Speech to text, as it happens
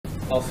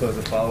also as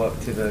a follow-up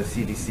to the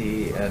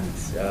CDC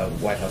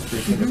and White House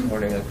briefing this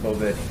morning on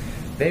COVID,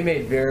 they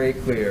made very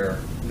clear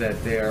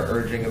that they are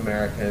urging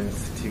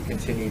Americans to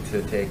continue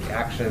to take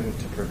action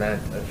to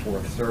prevent a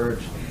fourth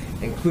surge,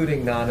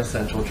 including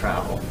non-essential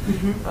travel.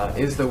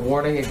 Is the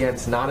warning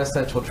against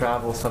non-essential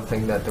travel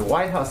something that the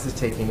White House is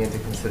taking into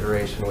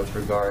consideration with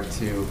regard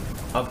to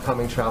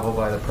upcoming travel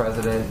by the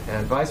President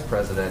and Vice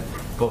President,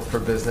 both for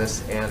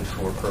business and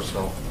for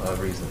personal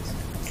reasons?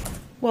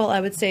 Well,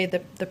 I would say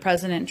the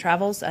President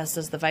travels, as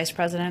does the Vice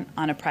President,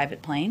 on a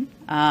private plane.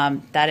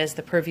 That is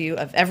the purview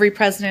of every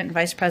President and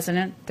Vice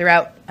President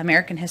throughout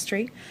American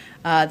history.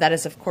 That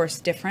is, of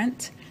course,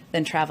 different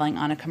than traveling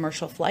on a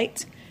commercial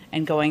flight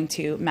and going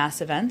to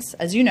mass events.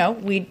 As you know,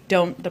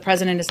 the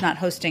President is not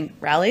hosting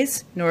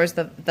rallies, nor is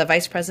the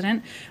Vice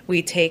President.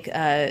 We take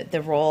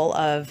the role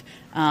of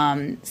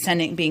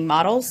being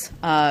models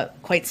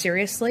quite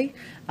seriously,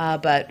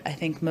 but I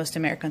think most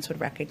Americans would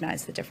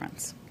recognize the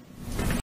difference.